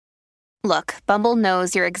Look, Bumble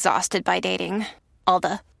knows you're exhausted by dating. All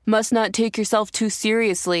the must not take yourself too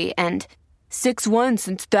seriously and 6'1"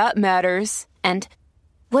 since that matters. And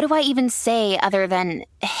what do I even say other than,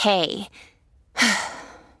 hey?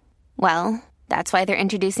 Well, that's why they're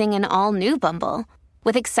introducing an all-new Bumble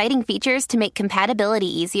with exciting features to make compatibility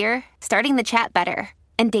easier, starting the chat better,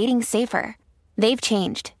 and dating safer. They've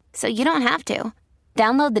changed, so you don't have to.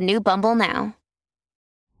 Download the new Bumble now.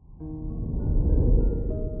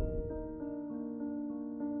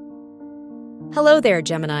 Hello there,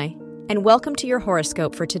 Gemini, and welcome to your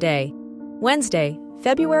horoscope for today, Wednesday,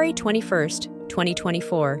 February 21st,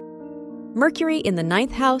 2024. Mercury in the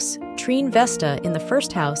 9th house, Trine Vesta in the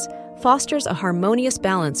 1st house, fosters a harmonious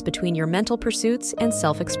balance between your mental pursuits and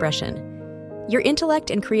self-expression. Your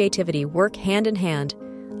intellect and creativity work hand in hand,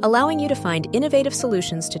 allowing you to find innovative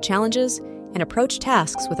solutions to challenges and approach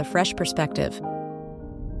tasks with a fresh perspective.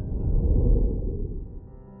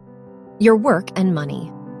 Your work and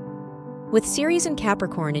money. With Ceres and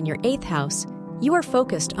Capricorn in your 8th house, you are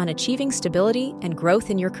focused on achieving stability and growth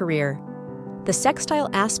in your career. The sextile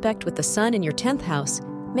aspect with the Sun in your 10th house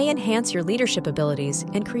may enhance your leadership abilities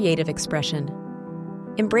and creative expression.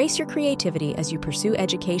 Embrace your creativity as you pursue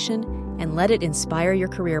education and let it inspire your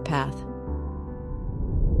career path.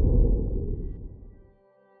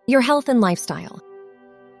 Your health and lifestyle.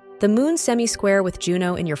 The Moon semi-square with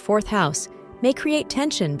Juno in your 4th house may create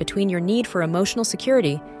tension between your need for emotional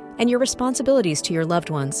security and your responsibilities to your loved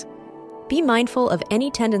ones. Be mindful of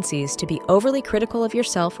any tendencies to be overly critical of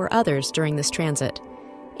yourself or others during this transit.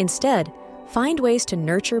 Instead, find ways to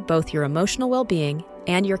nurture both your emotional well-being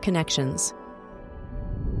and your connections.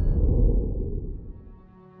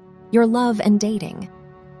 Your love and dating.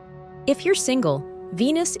 If you're single,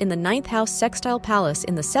 Venus in the 9th house sextile Pallas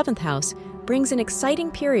in the 7th house brings an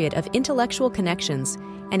exciting period of intellectual connections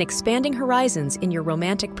and expanding horizons in your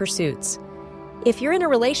romantic pursuits. If you're in a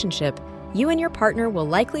relationship, you and your partner will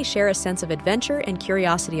likely share a sense of adventure and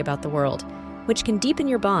curiosity about the world, which can deepen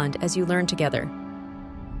your bond as you learn together.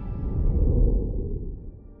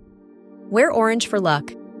 Wear orange for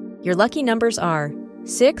luck. Your lucky numbers are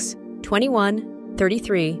 6, 21,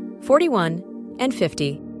 33, 41, and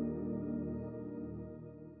 50.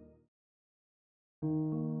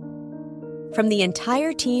 From the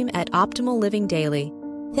entire team at Optimal Living Daily,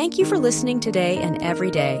 thank you for listening today and every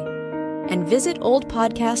day. And visit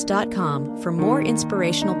oldpodcast.com for more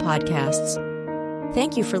inspirational podcasts.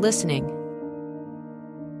 Thank you for listening.